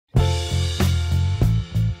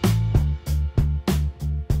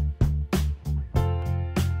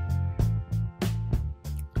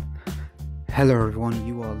Hello everyone,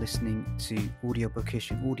 you are listening to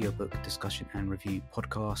Audiobookish, an audiobook discussion and review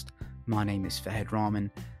podcast. My name is Fahed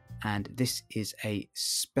Rahman, and this is a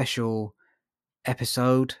special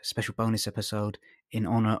bonus episode in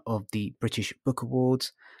honour of the British Book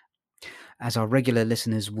Awards. As our regular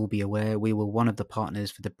listeners will be aware, we were one of the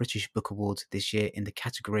partners for the British Book Awards this year in the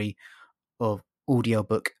category of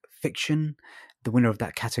audiobook fiction. The winner of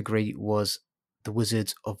that category was The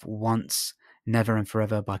Wizards of Once, Never and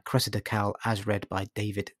Forever by Cressida Cowell, as read by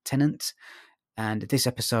David Tennant. And this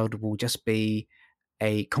episode will just be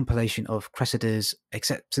a compilation of Cressida's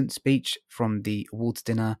acceptance speech from the awards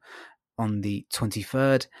dinner on the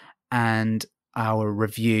 23rd and our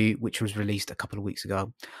review, which was released a couple of weeks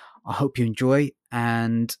ago. I hope you enjoy,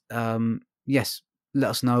 and yes,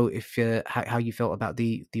 let us know if how you felt about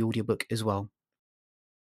the audiobook as well.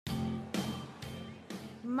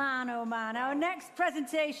 Man, oh man, our next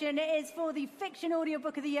presentation is for the Fiction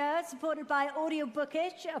Audiobook of the Year, supported by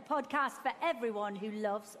Audiobookish, a podcast for everyone who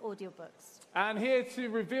loves audiobooks. And here to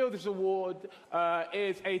reveal this award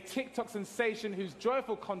is a TikTok sensation whose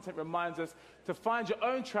joyful content reminds us to find your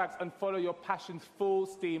own tracks and follow your passions full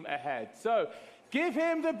steam ahead. So, give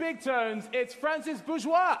him the big tones, it's Francis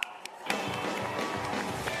Bourgeois.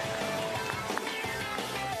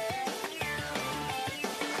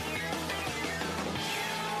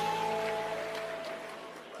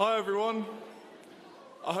 Hi everyone,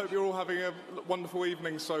 I hope you're all having a wonderful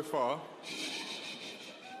evening so far.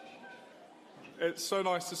 It's so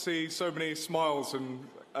nice to see so many smiles and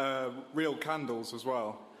real candles as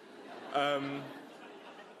well.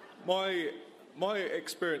 My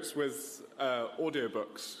experience with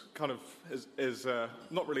audiobooks kind of is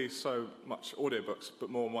not really so much audiobooks, but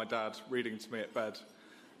more my dad reading to me at bed.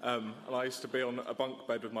 And I used to be on a bunk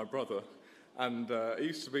bed with my brother, and it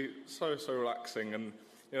used to be so relaxing. And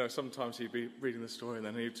you know, sometimes he'd be reading the story and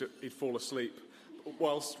then he'd fall asleep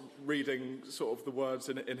whilst reading sort of the words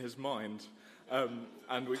in his mind.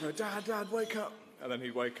 And we'd go, Dad, wake up. And then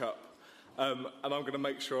he'd wake up. And I'm going to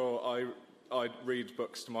make sure I read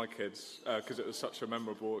books to my kids because it was such a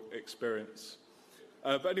memorable experience.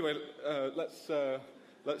 But anyway, let's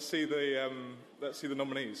see the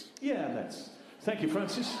nominees. Yeah, let's. Thank you,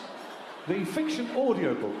 Francis. The fiction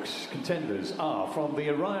audiobooks contenders are from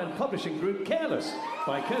the Orion Publishing Group, Careless,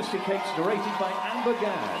 by Kirsty Cates, narrated by Amber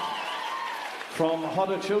Gadd. From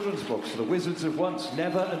HODDER Children's Books, The Wizards of Once,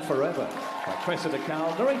 Never and Forever, by Cressida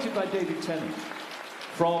Cowell, narrated by David Tennant.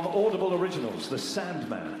 From Audible Originals, The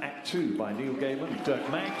Sandman, Act 2, by Neil Gaiman, Dirk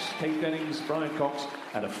Maggs, Kate Dennings, Brian Cox,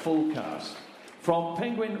 and a full cast. From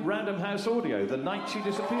Penguin Random House Audio, The Night She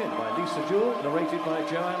Disappeared, by Lisa Jewell, narrated by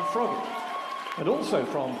Joanne Froggy. And also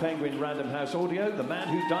from Penguin Random House Audio, The Man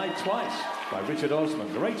Who Died Twice, by Richard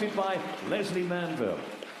Osman, narrated by Leslie Manville.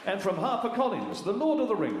 And from HarperCollins, The Lord of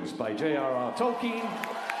the Rings, by J.R.R. Tolkien,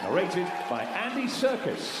 narrated by Andy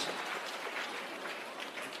Serkis.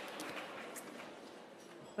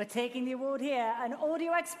 We're taking the award here, an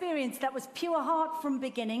audio experience that was pure heart from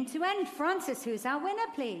beginning to end. Francis, who's our winner,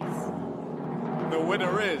 please? The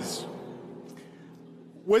winner is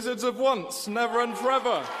Wizards of Once, Never and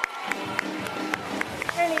Forever.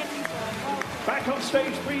 Back on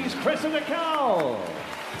stage, please, Cressida Cowell.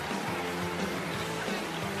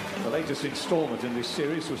 The latest instalment in this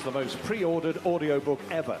series was the most pre-ordered audiobook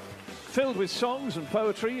ever. Filled with songs and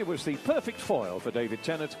poetry, it was the perfect foil for David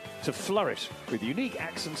Tennant to flourish with unique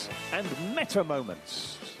accents and meta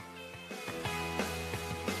moments.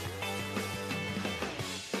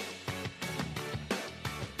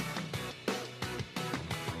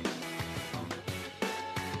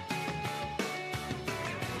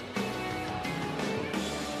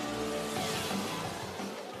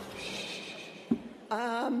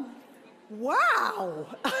 Wow!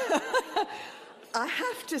 I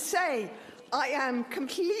have to say, I am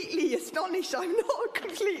completely astonished. I'm not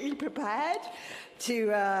completely prepared to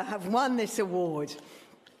have won this award.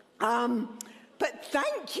 But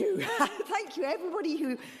thank you. Thank you, everybody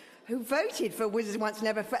who voted for Wizards Once,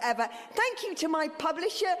 Never, Forever. Thank you to my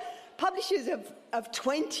publishers of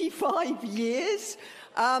 25 years.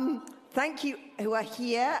 Thank you who are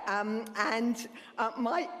here. And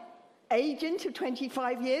my agent of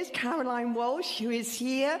 25 years, Caroline Walsh, who is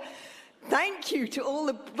here. Thank you to all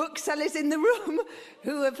the booksellers in the room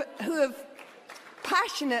who have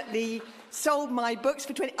passionately sold my books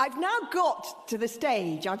for 20. I've now got to the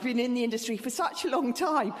stage, I've been in the industry for such a long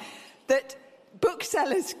time, that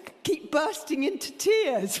booksellers keep bursting into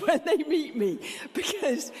tears when they meet me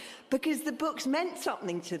because the books meant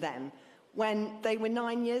something to them when they were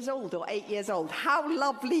 9 years old or 8 years old. How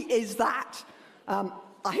lovely is that?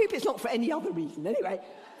 I hope it's not for any other reason. Anyway,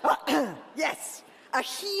 yes. A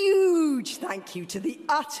huge thank you to the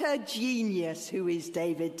utter genius who is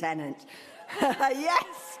David Tennant.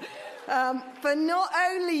 Yes! For not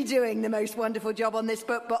only doing the most wonderful job on this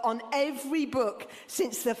book, but on every book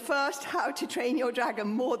since the first How to Train Your Dragon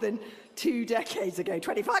more than 2 decades ago,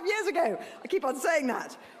 25 years ago. I keep on saying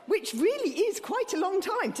that, which really is quite a long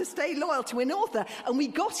time to stay loyal to an author. And we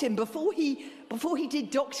got him before he did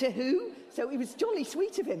Doctor Who, so it was jolly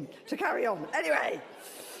sweet of him to carry on. Anyway,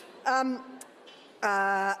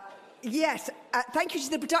 yes, thank you to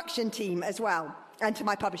the production team as well, and to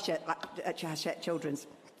my publisher at Hachette Children's.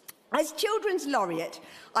 As Children's Laureate,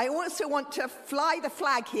 I also want to fly the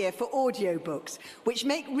flag here for audiobooks, which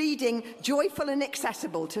make reading joyful and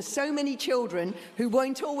accessible to so many children who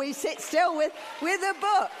won't always sit still with a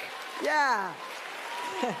book. Yeah.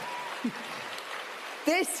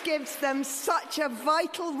 This gives them such a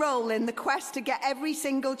vital role in the quest to get every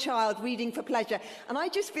single child reading for pleasure. And I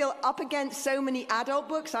just feel up against so many adult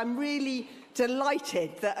books, I'm really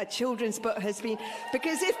delighted that a children's book has been,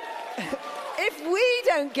 because if we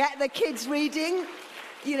don't get the kids reading,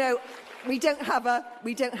 you know, we don't have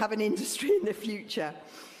an industry in the future.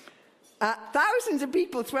 Thousands of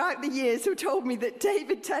people throughout the years have told me that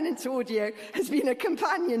David Tennant's audio has been a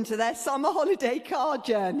companion to their summer holiday car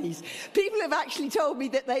journeys. People have actually told me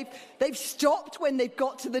that they've stopped when they've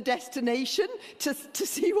got to the destination to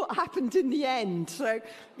see what happened in the end. So,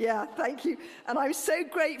 yeah, thank you. And I'm so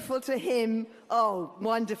grateful to him, oh,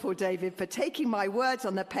 wonderful David, for taking my words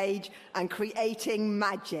on the page and creating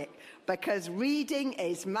magic. Because reading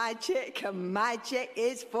is magic and magic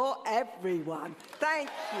is for everyone. Thank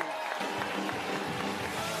you.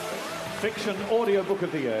 Fiction Audiobook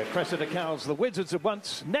of the Year, Cressida Cowell's The Wizards of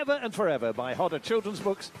Once, Never and Forever by HODDER Children's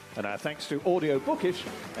Books, and our thanks to Audiobookish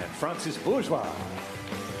and Francis Bourgeois.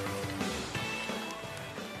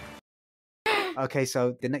 Okay,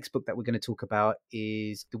 so the next book that we're going to talk about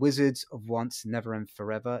is The Wizards of Once, Never and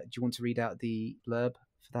Forever. Do you want to read out the blurb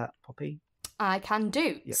for that, Poppy? I can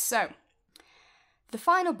do. Yep. So, the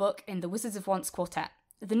final book in the Wizards of Once quartet,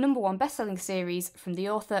 the #1 best-selling series from the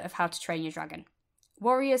author of How to Train Your Dragon.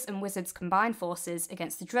 Warriors and wizards combine forces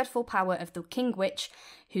against the dreadful power of the King Witch,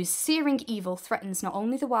 whose searing evil threatens not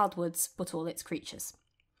only the wildwoods, but all its creatures.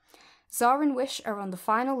 Zara and Wish are on the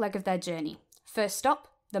final leg of their journey. First stop,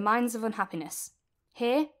 the Mines of Unhappiness.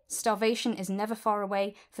 Here, starvation is never far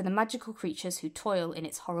away for the magical creatures who toil in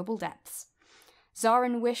its horrible depths. Zara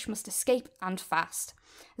and Wish must escape, and fast.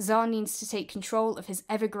 Zara needs to take control of his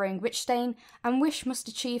ever-growing witch-stain, and Wish must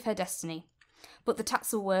achieve her destiny. But the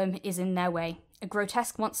Tassel Worm is in their way, a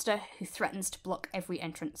grotesque monster who threatens to block every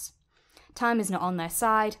entrance. Time is not on their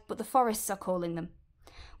side, but the forests are calling them.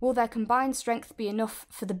 Will their combined strength be enough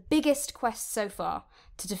for the biggest quest so far,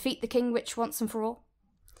 to defeat the King Witch once and for all?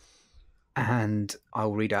 And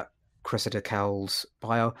I'll read out Cressida Cowell's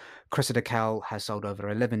bio. Cressida Cowell has sold over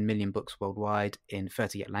 11 million books worldwide in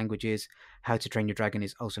 38 languages. How to Train Your Dragon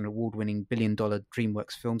is also an award-winning billion-dollar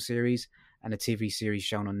DreamWorks film series and a TV series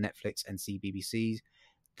shown on Netflix and CBBC.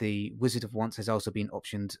 The Wizard of Once has also been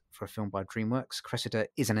optioned for a film by DreamWorks. Cressida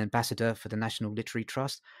is an ambassador for the National Literary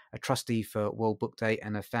Trust, a trustee for World Book Day,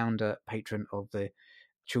 and a founder patron of the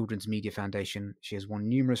Children's Media Foundation. She has won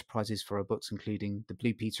numerous prizes for her books, including the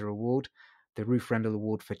Blue Peter Award, the Ruth Rendell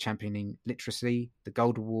Award for Championing Literacy, the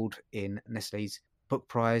Gold Award in Nestle's Book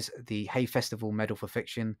Prize, the Hay Festival Medal for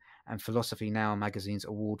Fiction, and Philosophy Now magazine's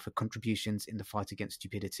award for contributions in the fight against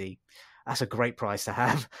stupidity. That's a great prize to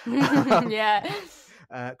have. Yeah.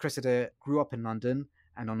 Cressida grew up in London,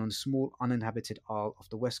 and on a small uninhabited isle off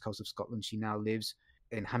the west coast of Scotland, she now lives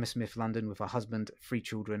in Hammersmith, London, with her husband, 3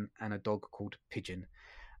 children, and a dog called Pigeon.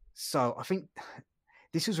 So I think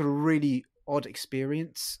this was a really odd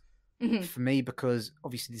experience for me, because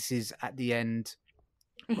obviously this is at the end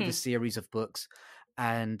of a series of books,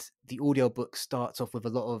 and the audiobook starts off with a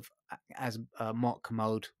lot of, as Mark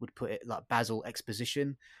Commode would put it, like Basil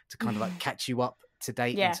exposition to kind of like catch you up to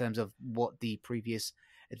date in terms of what the previous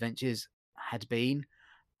adventures had been.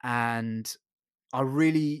 And I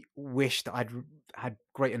really wish that I'd had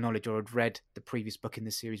greater knowledge or had read the previous book in the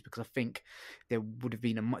series, because I think there would have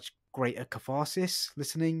been a much greater catharsis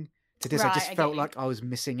listening to this. Right, I just felt like I was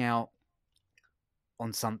missing out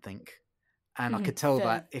on something. And I could tell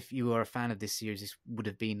that if you were a fan of this series, this would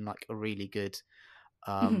have been like a really good,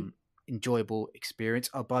 enjoyable experience.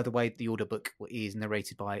 Oh, by the way, the audiobook is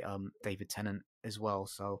narrated by David Tennant as well.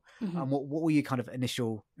 So what were your kind of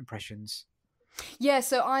initial impressions? Yeah,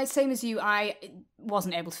 so same as you, I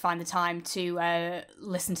wasn't able to find the time to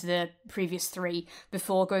listen to the previous 3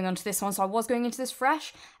 before going on to this one, so I was going into this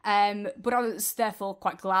fresh, but I was therefore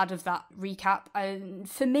quite glad of that recap.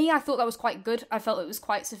 For me, I thought that was quite good. I felt it was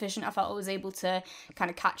quite sufficient. I felt I was able to kind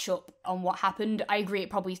of catch up on what happened. I agree it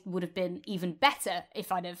probably would have been even better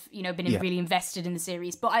if I'd have, been really invested in the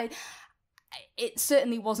series, but it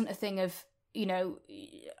certainly wasn't a thing of,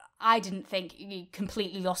 I didn't think you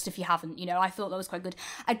completely lost if you haven't, I thought that was quite good.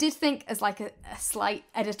 I did think, as like a slight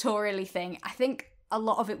editorially thing, I think a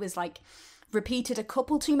lot of it was like repeated a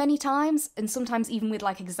couple too many times, and sometimes even with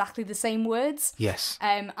like exactly the same words. Yes.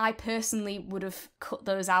 I personally would have cut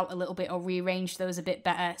those out a little bit or rearranged those a bit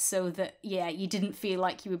better so that, you didn't feel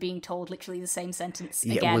like you were being told literally the same sentence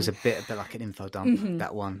again. Yeah, it was a bit like an info dump,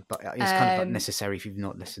 that one, but it's kind of like necessary if you've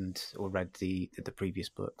not listened or read the previous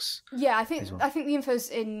books. Yeah, I think the info's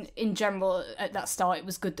in general at that start, it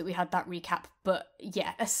was good that we had that recap, but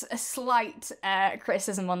yeah, a slight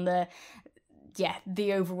criticism on the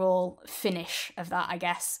overall finish of that, I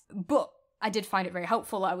guess. But I did find it very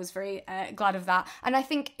helpful. I was very glad of that. And I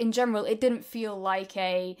think in general, it didn't feel like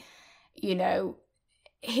a,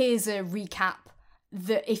 here's a recap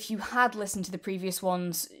that if you had listened to the previous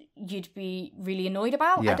ones, you'd be really annoyed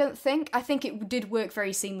about. Yeah. I don't think. I think it did work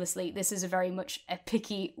very seamlessly. This is a very much a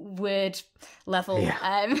picky word level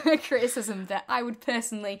criticism that I would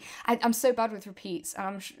personally... I'm so bad with repeats,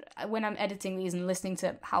 and when I'm editing these and listening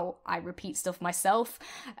to how I repeat stuff myself,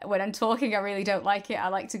 when I'm talking, I really don't like it. I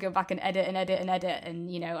like to go back and edit,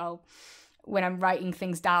 and I'll... When I'm writing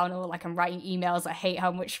things down or like I'm writing emails, I hate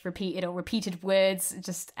how much repeated words,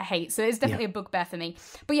 I hate. So it's definitely a bugbear for me.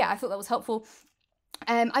 But yeah, I thought that was helpful.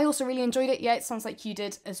 I also really enjoyed it. Yeah, it sounds like you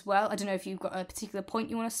did as well. I don't know if you've got a particular point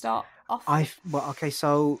you want to start off with.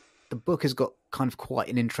 So the book has got kind of quite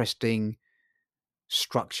an interesting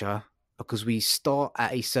structure because we start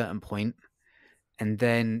at a certain point and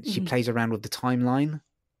then she plays around with the timeline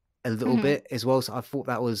a little bit as well. So I thought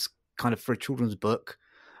that was kind of, for a children's book,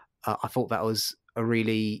 I thought that was a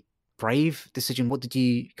really brave decision. What did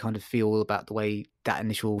you kind of feel about the way that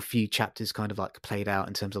initial few chapters kind of like played out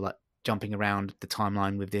in terms of like jumping around the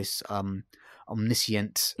timeline with this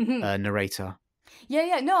omniscient narrator?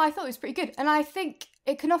 No, I thought it was pretty good. And I think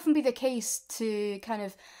it can often be the case to kind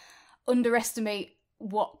of underestimate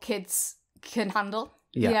what kids can handle.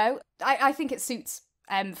 I think it suits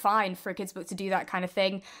fine for a kid's book to do that kind of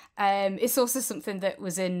thing. It's also something that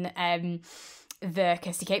was in the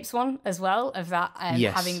Kirsty Capes one as well, of that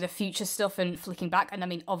having the future stuff and flicking back, and I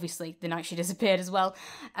mean obviously the night she disappeared as well,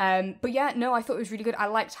 but yeah, no, I thought it was really good. I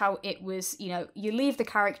liked how it was, you leave the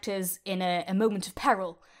characters in a moment of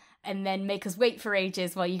peril and then make us wait for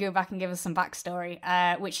ages while you go back and give us some backstory,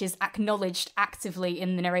 which is acknowledged actively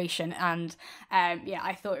in the narration, and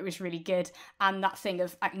I thought it was really good. And that thing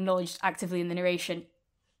of acknowledged actively in the narration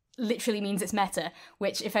literally means it's meta,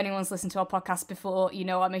 which if anyone's listened to our podcast before,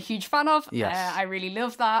 I'm a huge fan of. I really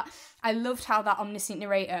love that. I loved how that omniscient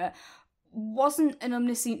narrator wasn't an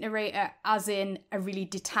omniscient narrator as in a really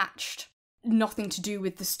detached, nothing to do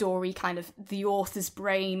with the story, kind of the author's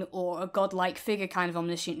brain or a godlike figure kind of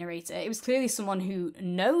omniscient narrator. It was clearly someone who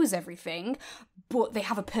knows everything, but they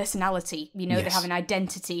have a personality, they have an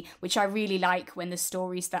identity, which I really like when there's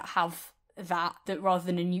stories that have that rather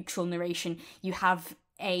than a neutral narration, you have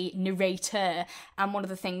a narrator. And one of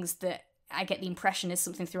the things that I get the impression is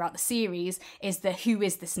something throughout the series is who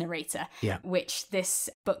is this narrator, which this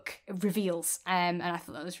book reveals, and I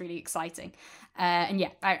thought that was really exciting.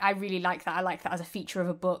 I really like that. I like that as a feature of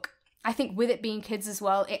a book. I think with it being kids as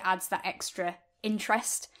well, it adds that extra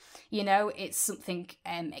interest. It's something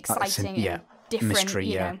exciting and different.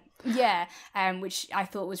 Mystery, which I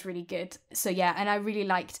thought was really good. So and I really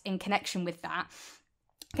liked, in connection with that,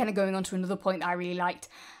 kind of going on to another point that I really liked,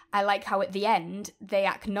 I like how at the end they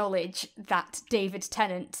acknowledge that David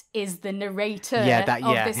Tennant is the narrator of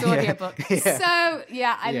this audiobook.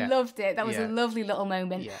 I loved it. That was a lovely little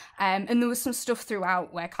moment. And there was some stuff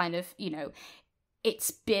throughout where kind of,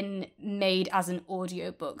 it's been made as an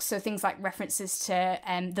audiobook. So things like references to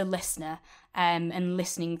the listener and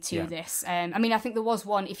listening to this. I think there was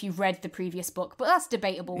one if you've read the previous book, but that's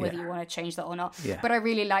debatable whether you want to change that or not. But I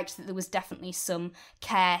really liked that there was definitely some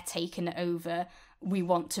care taken over. We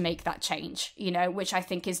want to make that change, which I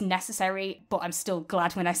think is necessary, but I'm still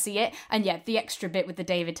glad when I see it. And the extra bit with the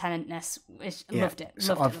David Tennant-ness, loved it.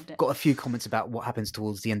 I've got a few comments about what happens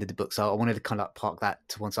towards the end of the book, so I wanted to kind of park that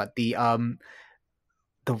to one side. The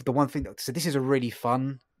one thing so this is a really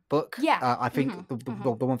fun book. I think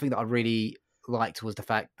the one thing that I really liked was the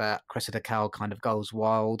fact that Cressida Cowell kind of goes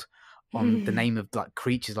wild on the name of like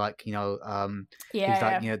creatures, like things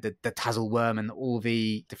like the Tazzle Worm, and all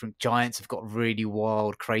the different giants have got really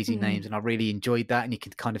wild, crazy names, and I really enjoyed that. And you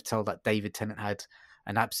could kind of tell that David Tennant had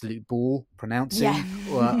an absolute ball pronouncing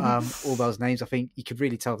all those names. I think you could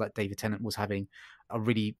really tell that David Tennant was having a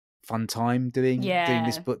really fun time doing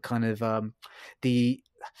this book. Kind of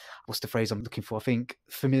what's the phrase I'm looking for? I think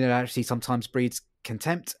familiarity sometimes breeds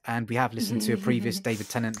contempt, and we have listened to a previous David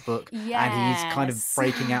Tennant book, and he's kind of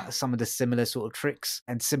breaking out some of the similar sort of tricks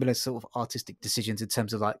and similar sort of artistic decisions in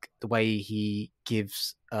terms of like the way he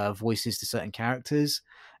gives voices to certain characters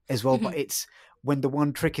as well. But it's when the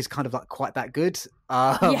one trick is kind of like quite that good,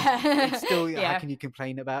 it's still how can you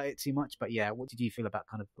complain about it too much? But what did you feel about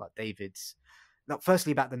kind of like David's, like,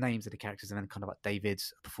 firstly about the names of the characters, and then kind of like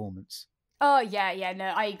David's performance? No,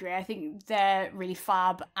 I agree. I think they're really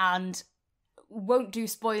fab, and won't do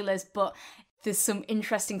spoilers, but there's some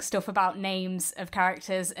interesting stuff about names of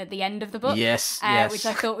characters at the end of the book. Yes. Which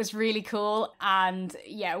I thought was really cool, and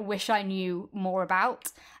wish I knew more about.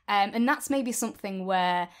 And that's maybe something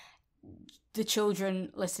where the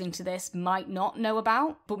children listening to this might not know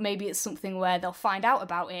about, but maybe it's something where they'll find out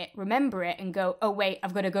about it, remember it, and go, oh wait,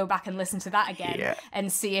 I've got to go back and listen to that again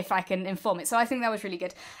and see if I can inform it. So I think that was really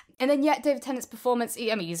good. And then David Tennant's performance,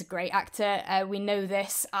 he's a great actor. We know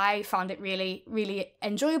this. I found it really, really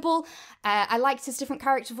enjoyable. I liked his different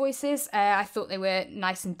character voices. I thought they were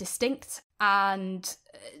nice and distinct, and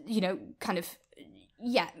kind of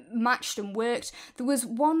matched and worked. There was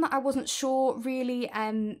one that I wasn't sure really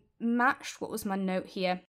matched. What was my note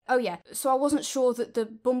here? Oh yeah, so I wasn't sure that the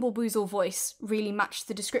Bumbleboozle voice really matched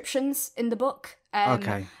the descriptions in the book.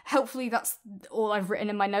 Okay. Hopefully that's all I've written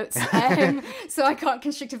in my notes, so I can't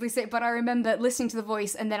constructively say it, but I remember listening to the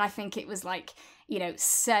voice, and then I think it was like,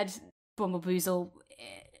 said Bumbleboozle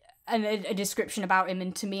and a description about him,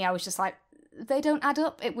 and to me I was just like, they don't add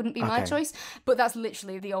up. It wouldn't be my choice. But that's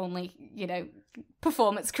literally the only,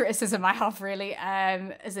 performance criticism I have, really.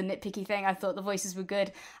 As a nitpicky thing, I thought the voices were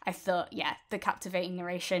good. I thought, the captivating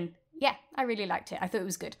narration. I really liked it. I thought it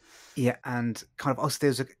was good. Yeah, and kind of also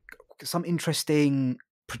there's some interesting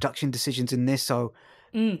production decisions in this. So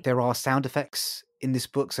there are sound effects in this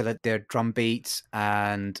book, so that there are drum beats,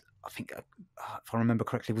 and I think, if I remember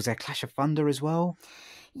correctly, was there Clash of Thunder as well?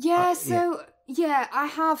 I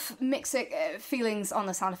have mixed feelings on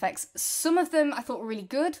the sound effects. Some of them I thought were really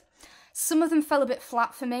good. Some of them fell a bit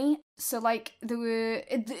flat for me. So, like,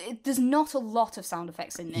 there's not a lot of sound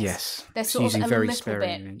effects in this. Yes. They're sort of a little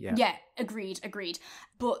bit. Yeah, agreed.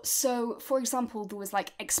 But so, for example, there was,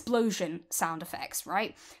 like, explosion sound effects,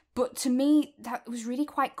 right? But to me, that was really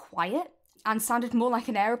quite quiet and sounded more like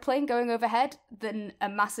an aeroplane going overhead than a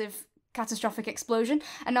massive catastrophic explosion.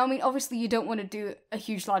 And I mean, obviously you don't want to do a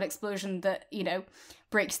huge loud explosion that,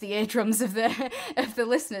 breaks the eardrums of the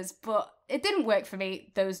listeners, but it didn't work for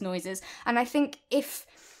me, those noises. And I think if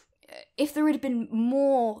there had been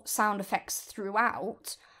more sound effects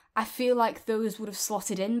throughout, I feel like those would have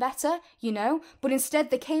slotted in better, but instead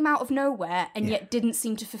they came out of nowhere and yet didn't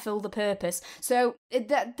seem to fulfill the purpose. So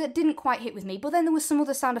that didn't quite hit with me. But then there were some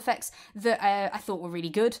other sound effects that I thought were really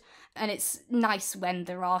good, and it's nice when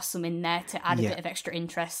there are some in there to add a bit of extra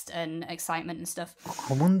interest and excitement and stuff.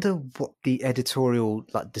 I wonder what the editorial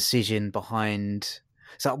decision behind.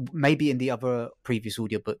 So maybe in the other previous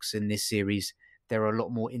audiobooks in this series, there are a lot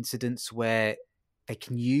more incidents where they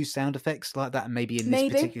can use sound effects like that, and maybe in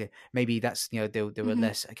this particular, maybe that's there were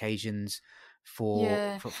less occasions for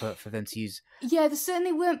them to use. Yeah, there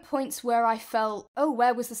certainly weren't points where I felt, oh,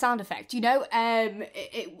 where was the sound effect?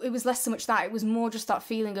 It was less so much that, it was more just that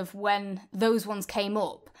feeling of when those ones came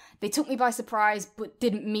up, they took me by surprise but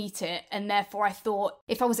didn't meet it, and therefore I thought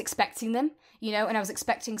if I was expecting them, and I was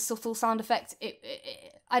expecting subtle sound effects,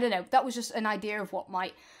 I don't know, that was just an idea of what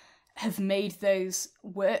might have made those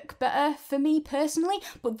work better for me personally.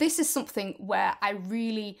 But this is something where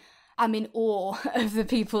I'm in awe of the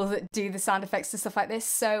people that do the sound effects and stuff like this.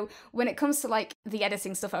 So when it comes to like the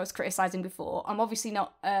editing stuff I was criticizing before, I'm obviously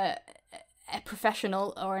not a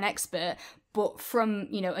professional or an expert, but from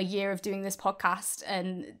a year of doing this podcast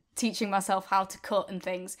and teaching myself how to cut and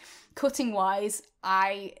things, cutting wise,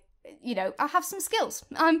 I have some skills.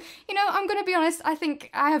 I'm going to be honest, I think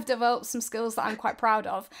I have developed some skills that I'm quite proud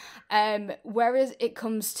of. Whereas it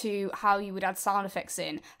comes to how you would add sound effects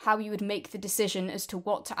in, how you would make the decision as to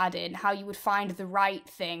what to add in, how you would find the right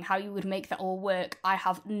thing, how you would make that all work, I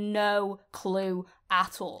have no clue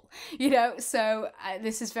at all. So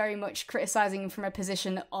this is very much criticizing from a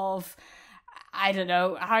position of, I don't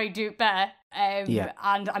know how you do it better.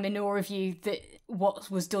 And I'm in awe of you that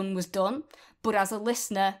what was done was done. But as a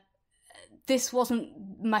listener, this wasn't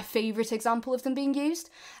my favourite example of them being used,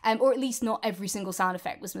 or at least not every single sound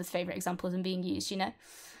effect was my favourite example of them being used, you know?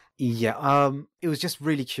 Yeah, it was just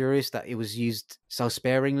really curious that it was used so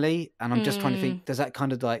sparingly, and I'm just trying to think, does that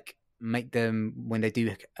kind of like make them, when they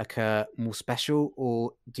do occur, more special,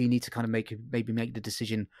 or do you need to kind of maybe make the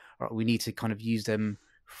decision, or we need to kind of use them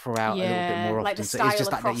throughout a little bit more often? Like the So style it's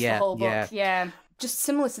just across yeah, the whole book. yeah. Yeah. Just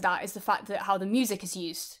similar to that is the fact that how the music is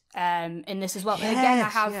used in this as well. Yes,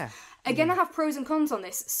 And again, I have pros and cons on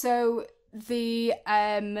this. So the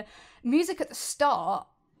music at the start,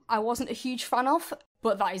 I wasn't a huge fan of,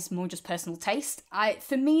 but that is more just personal taste.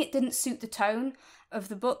 For me, it didn't suit the tone of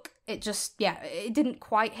the book. It just, it didn't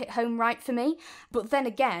quite hit home right for me. But then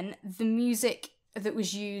again, the music that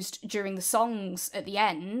was used during the songs at the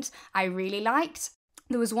end, I really liked.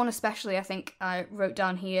 There was one especially, I think I wrote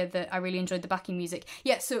down here, that I really enjoyed the backing music.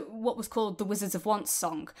 Yeah, so what was called the Wizards of Once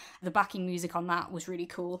song, the backing music on that was really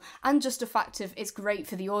cool. And just the fact of it's great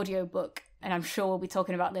for the audiobook, and I'm sure we'll be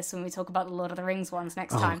talking about this when we talk about the Lord of the Rings ones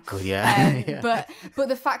next time. Oh, God, yeah. Yeah. But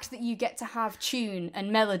the fact that you get to have tune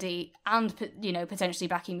and melody and, you know, potentially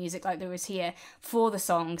backing music like there is here for the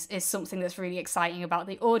songs is something that's really exciting about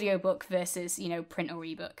the audiobook versus, you know, print or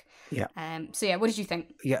ebook. Yeah. So yeah, what did you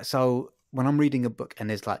think? Yeah, so when I'm reading a book and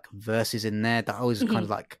there's like verses in there, that always kind of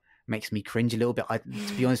like makes me cringe a little bit.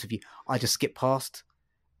 To be honest with you, I just skip past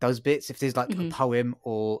those bits. If there's like a poem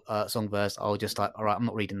or a song verse, I'll just like, all right, I'm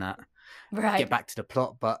not reading that. Right. Get back to the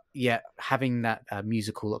plot. But yeah, having that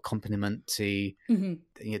musical accompaniment to you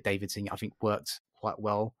know, David singing, I think worked quite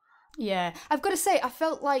well. Yeah, I've got to say, I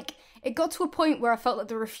felt like it got to a point where I felt like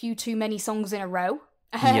there were a few too many songs in a row.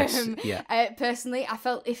 Yes, yeah. Personally, I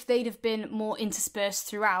felt if they'd have been more interspersed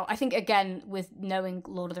throughout, I think, again, with knowing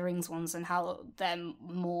Lord of the Rings ones and how they're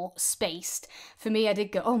more spaced, for me, I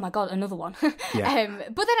did go, oh my God, another one. Yeah.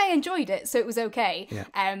 But then I enjoyed it, so it was okay. Yeah.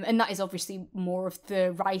 And that is obviously more of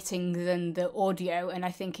the writing than the audio. And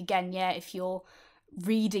I think, again, yeah, if you're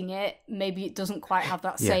reading it, maybe it doesn't quite have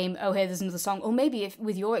that same, oh, here, there's another song. Or maybe if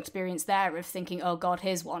with your experience there of thinking, oh God,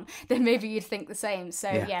 here's one, then maybe you'd think the same.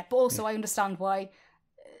 So yeah, but also I understand why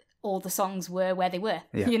all the songs were where they were,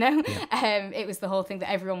 you know? Yeah. It was the whole thing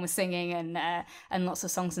that everyone was singing and lots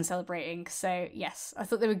of songs and celebrating. So yes, I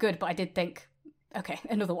thought they were good, but I did think, okay,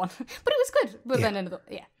 another one. But it was good. But then another,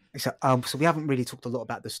 So we haven't really talked a lot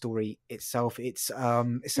about the story itself. It's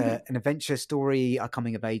an adventure story, a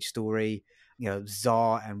coming of age story. You know,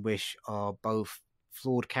 Tsar and Wish are both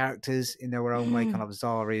flawed characters in their own way. Kind of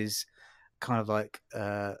Tsar is kind of like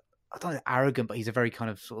I don't know, arrogant, but he's a very kind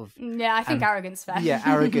of sort of... Yeah, I think arrogant's fair. Yeah,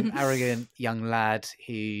 arrogant young lad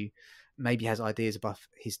who maybe has ideas above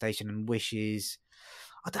his station and wishes...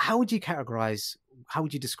 How would you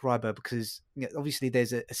describe her? Because you know, obviously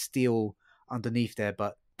there's a steel underneath there,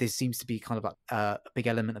 but there seems to be kind of a big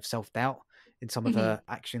element of self-doubt in some of her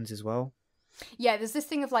actions as well. Yeah, there's this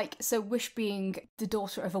thing of like, so Wish being the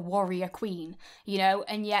daughter of a warrior queen, you know,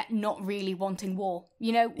 and yet not really wanting war,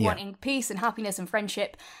 you know, wanting peace and happiness and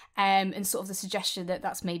friendship, and sort of the suggestion that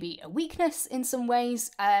that's maybe a weakness in some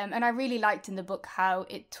ways. And I really liked in the book how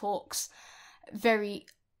it talks very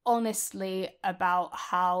honestly about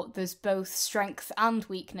how there's both strength and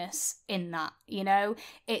weakness in that, you know.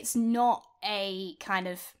 It's not a kind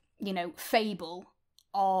of, you know, fable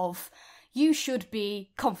of you should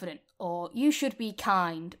be confident, or you should be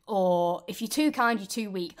kind, or if you're too kind, you're too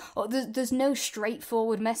weak. Or there's no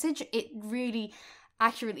straightforward message. It really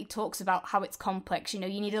accurately talks about how it's complex. You know,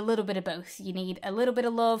 you need a little bit of both. You need a little bit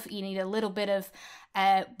of love. You need a little bit of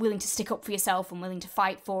willing to stick up for yourself and willing to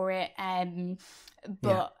fight for it. It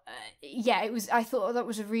was. I thought that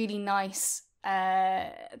was a really nice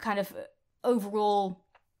kind of overall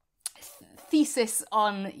thesis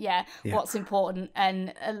on what's important,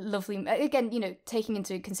 and a lovely, again, you know, taking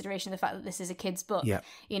into consideration the fact that this is a kid's book,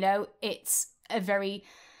 you know, it's a very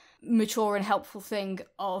mature and helpful thing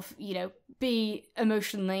of, you know, be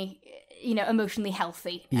emotionally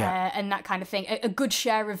healthy, and that kind of thing, a good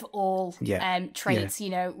share of all traits, you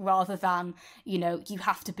know, rather than, you know, you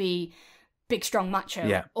have to be big strong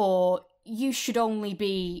macho, or you should only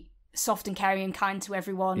be soft and caring and kind to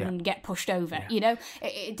everyone and get pushed over. You know,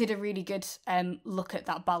 it did a really good look at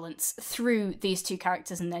that balance through these two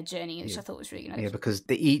characters and their journey, which I thought was really nice. Yeah, because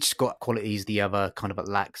they each got qualities the other kind of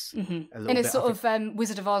lacks. A little in a bit, sort of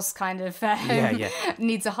Wizard of Oz kind of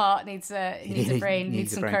needs a heart, needs a brain,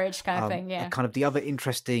 needs some courage kind of thing. Yeah. Kind of the other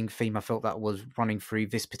interesting theme I felt that was running through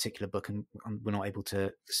this particular book, and we're not able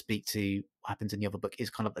to speak to what happens in the other book, is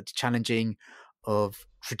kind of the challenging of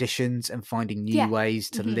traditions and finding new ways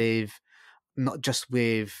to live, not just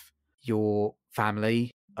with your family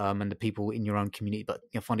and the people in your own community, but,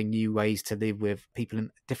 you know, finding new ways to live with people in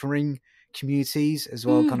differing communities as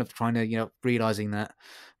well, kind of trying to, realizing that,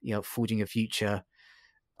 forging a future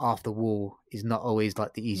after war is not always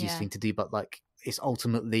like the easiest thing to do, but like it's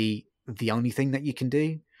ultimately the only thing that you can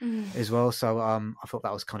do as well. So I thought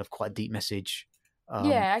that was kind of quite a deep message. I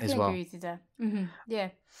can as well. agree with you there. Yeah.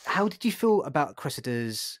 How did you feel about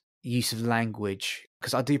Cressida's use of language?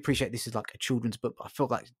 Because I do appreciate this is like a children's book, but I felt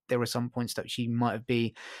like there were some points that she might have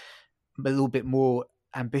been a little bit more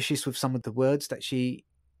ambitious with some of the words that she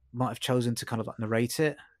might have chosen to kind of like narrate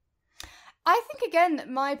it. I think,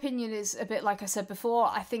 again, my opinion is a bit like I said before.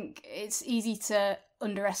 I think it's easy to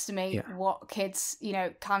underestimate what kids,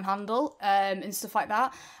 can handle and stuff like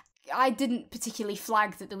that. I didn't particularly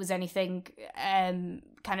flag that there was anything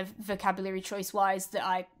kind of vocabulary choice-wise that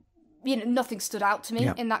I, nothing stood out to me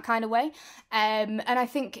in that kind of way. And I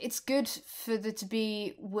think it's good for there to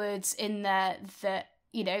be words in there that,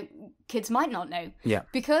 kids might not know. Yeah.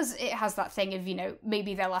 Because it has that thing of,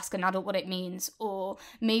 maybe they'll ask an adult what it means, or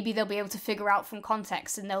maybe they'll be able to figure out from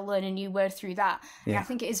context and they'll learn a new word through that. Yeah. And I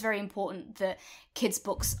think it is very important that kids'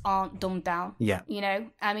 books aren't dumbed down. Yeah.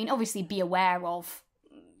 I mean, obviously be aware of,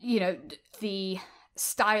 the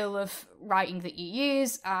style of writing that you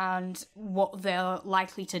use and what they're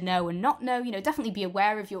likely to know and not know. Definitely be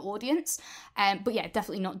aware of your audience. But yeah,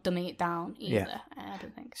 definitely not dumbing it down either. Yeah. I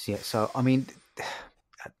don't think. Yeah. So, I mean,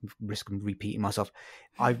 at risk of repeating myself,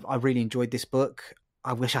 I really enjoyed this book.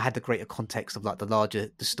 I wish I had the greater context of like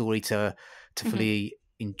the story to fully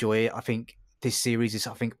enjoy it. I think this series is,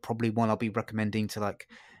 probably one I'll be recommending to like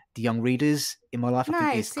the young readers in my life.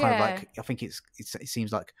 I think it's kind of like, it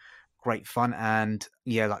seems like great fun, and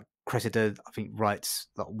like Cressida, I think, writes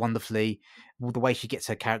like wonderfully. The way she gets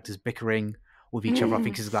her characters bickering with each other, I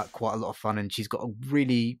think, is like quite a lot of fun, and she's got a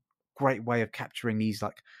really great way of capturing these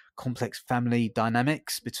like complex family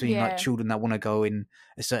dynamics between like children that want to go in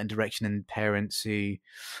a certain direction and parents who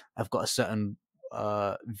have got a certain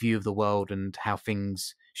view of the world and how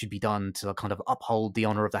things should be done to kind of uphold the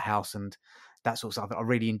honor of the house and that sort of stuff. I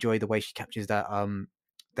really enjoy the way she captures that.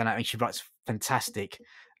 Then I mean, she writes fantastic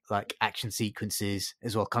like action sequences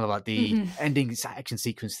as well. Kind of like the ending action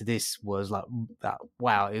sequence to this was like that.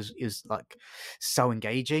 Wow, it was like so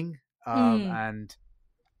engaging. And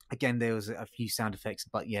again, there was a few sound effects,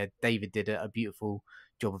 but yeah, David did a beautiful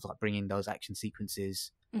job of like bringing those action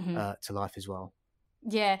sequences to life as well.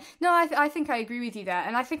 Yeah, no, I think I agree with you there,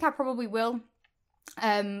 and I think I probably will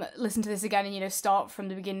listen to this again and start from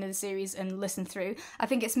the beginning of the series and listen through. I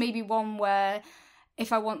think it's maybe one where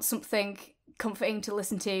if I want something comforting to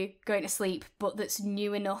listen to going to sleep, but that's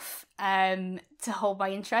new enough to hold my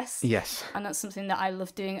interest. Yes, and that's something that I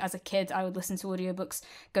loved doing as a kid. I would listen to audiobooks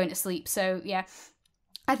going to sleep. So yeah,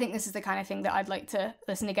 I think this is the kind of thing that I'd like to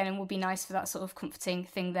listen again and would be nice for that sort of comforting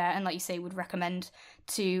thing there. And like you say, would recommend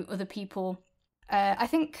to other people. I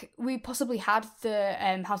think we possibly had the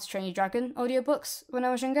How to Train Your Dragon audiobooks when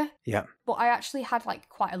I was younger. Yeah. But I actually had like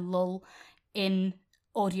quite a lull in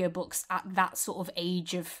audiobooks at that sort of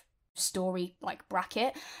age of story like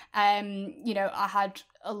bracket. I had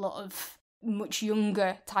a lot of much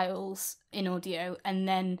younger titles in audio and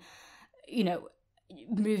then,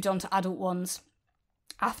 moved on to adult ones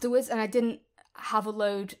afterwards, and I didn't have a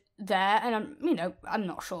load there, and I'm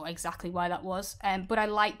not sure exactly why that was, but I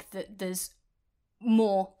like that there's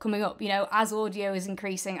more coming up, as audio is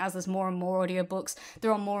increasing, as there's more and more audiobooks,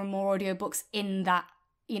 there are more and more audiobooks in that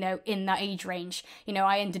in that age range.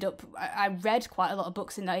 I read quite a lot of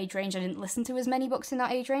books in that age range. I didn't listen to as many books in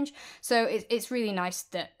that age range, so it's really nice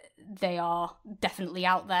that they are definitely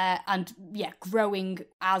out there and growing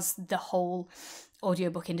as the whole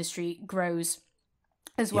audiobook industry grows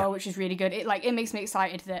as well, which is really good. It makes me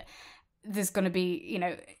excited that there's going to be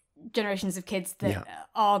generations of kids that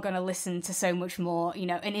are going to listen to so much more,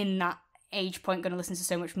 and in that age point going to listen to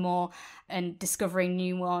so much more and discovering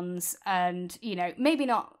new ones, and maybe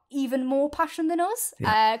not even more passion than us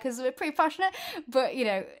because we're pretty passionate, but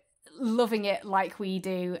loving it like we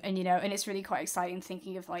do, and and it's really quite exciting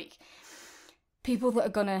thinking of like people that are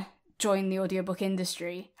going to join the audiobook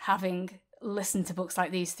industry having listened to books like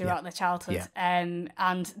these throughout their childhood, and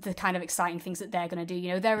the kind of exciting things that they're going to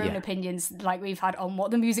do, their own opinions like we've had on what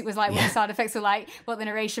the music was like, what the sound effects were like, what the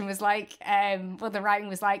narration was like, what the writing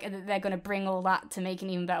was like, and that they're going to bring all that to making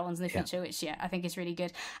even better ones in the future, which I think is really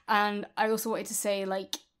good. And I also wanted to say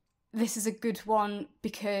like this is a good one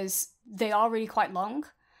because they are really quite long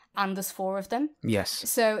and there's 4 of them. Yes.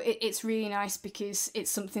 So it's really nice because it's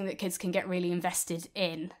something that kids can get really invested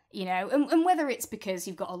in you know, and whether it's because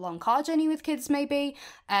you've got a long car journey with kids maybe,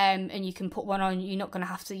 and you can put one on, you're not going to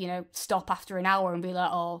have to, you know, stop after an hour and be like,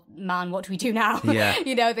 oh man, what do we do now? Yeah.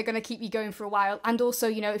 You know, they're going to keep you going for a while. And also,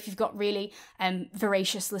 you know, if you've got really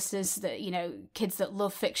voracious listeners that, you know, kids that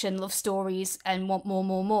love fiction, love stories and want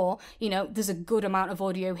more, you know, there's a good amount of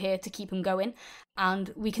audio here to keep them going.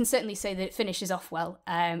 And we can certainly say that it finishes off well,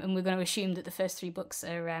 and we're going to assume that the first 3 books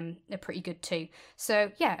are pretty good too.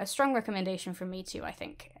 So yeah, a strong recommendation from me too, I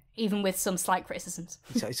think, even with some slight criticisms.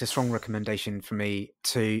 So it's a strong recommendation for me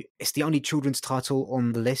too. It's the only children's title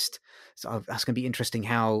on the list, so that's going to be interesting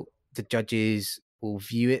how the judges will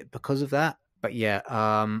view it because of that. But yeah,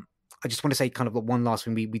 I just want to say kind of one last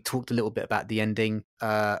thing. We talked a little bit about the ending.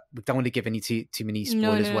 We don't want to give any too many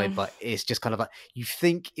spoilers away, but it's just kind of like, you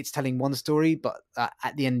think it's telling one story, but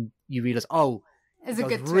at the end you realise, oh, it's it a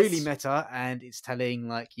good really twist. Meta, and it's telling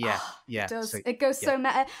like, yeah. It does. So, it goes so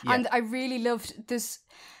meta. Yeah. And I really loved this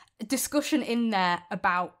discussion in there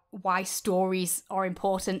about why stories are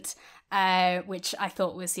important, which I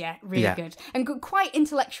thought was, really good. And quite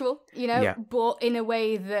intellectual, you know, but in a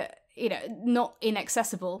way that, you know, not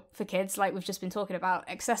inaccessible for kids, like we've just been talking about,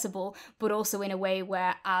 accessible, but also in a way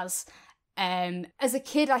where as a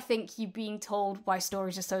kid, I think you're being told why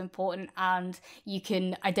stories are so important, and you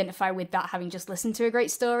can identify with that having just listened to a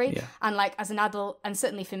great story. Yeah. And like as an adult, and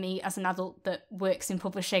certainly for me as an adult that works in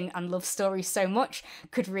publishing and loves stories so much,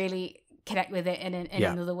 could really connect with it in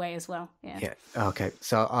another way as well. Yeah. Okay.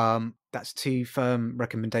 So that's 2 firm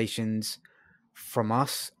recommendations from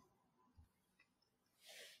us.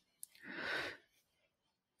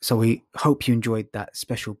 So we hope you enjoyed that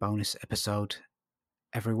special bonus episode,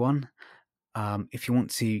 everyone. If you want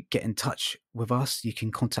to get in touch with us, you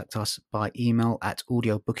can contact us by email at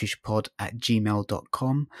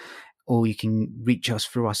audiobookishpod@gmail.com, or you can reach us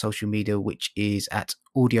through our social media, which is at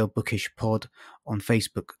audiobookishpod on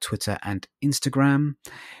Facebook, Twitter, and Instagram.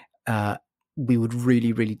 We would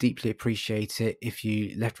really, really deeply appreciate it if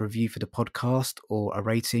you left a review for the podcast or a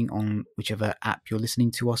rating on whichever app you're listening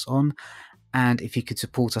to us on. And if you could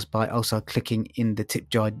support us by also clicking in the tip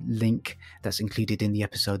jar link that's included in the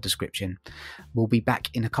episode description. We'll be back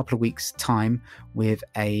in a couple of weeks' time with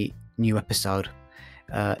a new episode.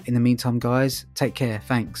 In the meantime, guys, take care.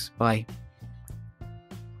 Thanks. Bye.